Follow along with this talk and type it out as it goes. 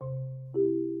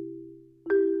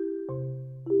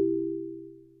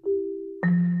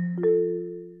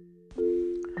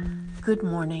Good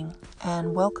morning,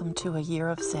 and welcome to A Year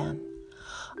of Zen.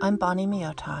 I'm Bonnie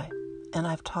Miyotai, and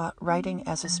I've taught writing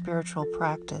as a spiritual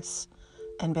practice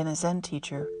and been a Zen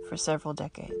teacher for several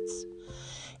decades.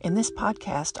 In this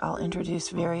podcast, I'll introduce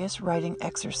various writing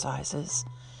exercises,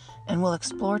 and we'll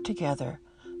explore together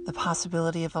the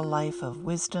possibility of a life of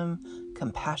wisdom,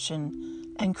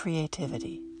 compassion, and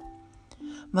creativity.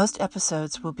 Most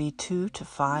episodes will be 2 to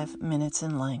 5 minutes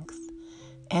in length,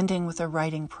 ending with a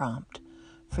writing prompt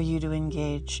for you to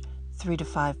engage 3 to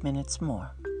 5 minutes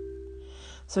more.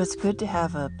 So it's good to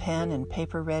have a pen and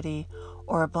paper ready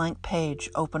or a blank page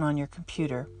open on your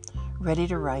computer, ready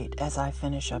to write as I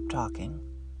finish up talking.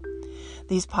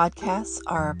 These podcasts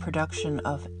are a production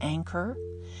of Anchor,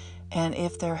 and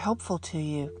if they're helpful to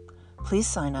you, please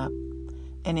sign up,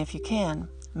 and if you can,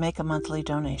 make a monthly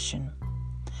donation.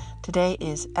 Today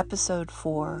is episode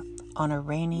 4 on a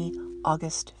rainy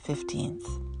August 15th.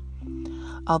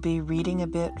 I'll be reading a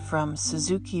bit from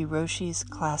Suzuki Roshi's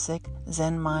classic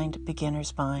Zen Mind,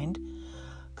 Beginner's Mind,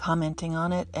 commenting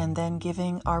on it, and then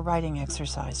giving our writing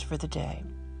exercise for the day.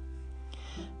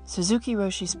 Suzuki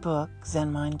Roshi's book,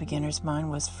 Zen Mind, Beginner's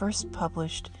Mind, was first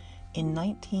published in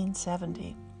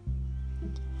 1970.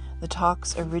 The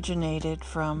talks originated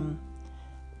from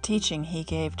teaching he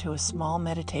gave to a small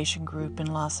meditation group in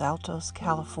Los Altos,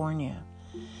 California,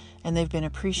 and they've been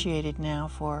appreciated now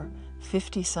for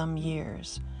 50-some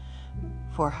years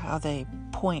for how they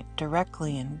point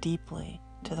directly and deeply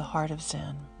to the heart of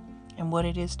Zen and what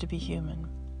it is to be human.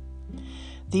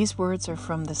 These words are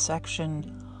from the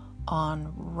section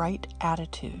on right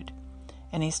attitude,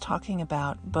 and he's talking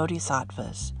about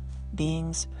Bodhisattvas,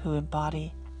 beings who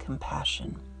embody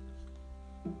compassion.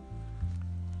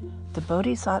 The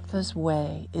Bodhisattva's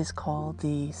way is called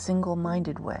the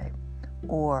single-minded way,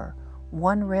 or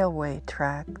one railway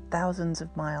track thousands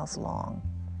of miles long.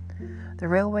 The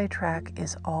railway track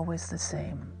is always the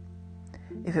same.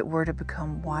 If it were to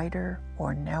become wider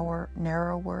or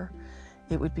narrower,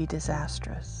 it would be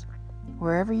disastrous.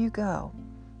 Wherever you go,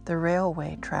 the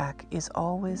railway track is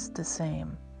always the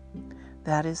same.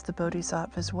 That is the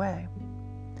Bodhisattva's way.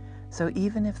 So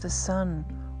even if the sun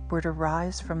were to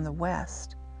rise from the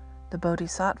west, the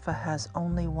Bodhisattva has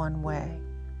only one way.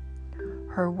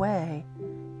 Her way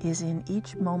is in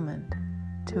each moment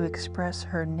to express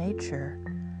her nature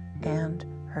and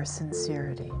her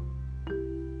sincerity.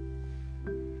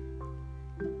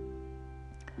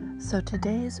 So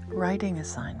today's writing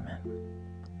assignment,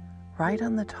 write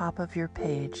on the top of your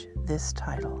page this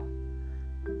title: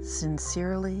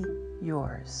 Sincerely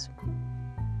Yours.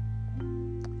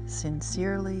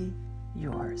 Sincerely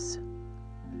yours.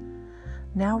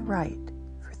 Now write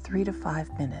for 3 to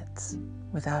 5 minutes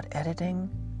without editing,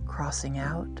 crossing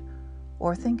out,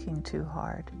 or thinking too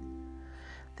hard.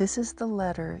 This is the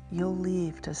letter you'll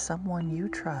leave to someone you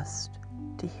trust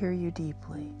to hear you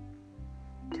deeply,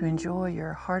 to enjoy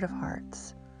your heart of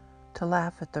hearts, to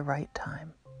laugh at the right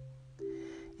time.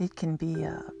 It can be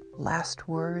a last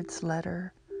words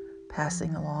letter,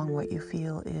 passing along what you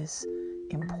feel is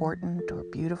important or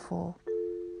beautiful,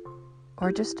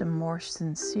 or just a more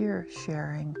sincere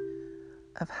sharing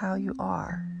of how you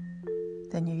are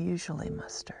than you usually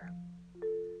muster.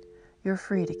 You're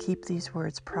free to keep these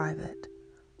words private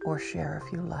or share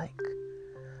if you like,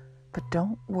 but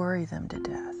don't worry them to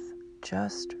death.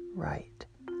 Just write.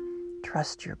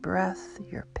 Trust your breath,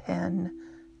 your pen,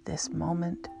 this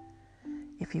moment.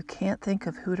 If you can't think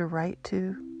of who to write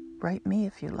to, write me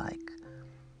if you like,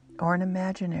 or an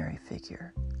imaginary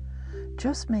figure.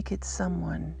 Just make it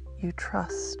someone you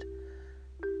trust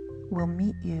will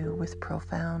meet you with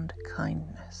profound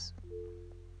kindness.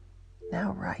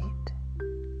 Now write.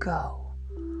 Go.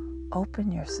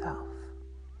 Open yourself.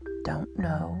 Don't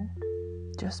know.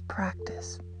 Just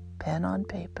practice. Pen on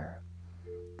paper.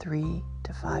 3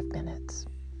 to 5 minutes.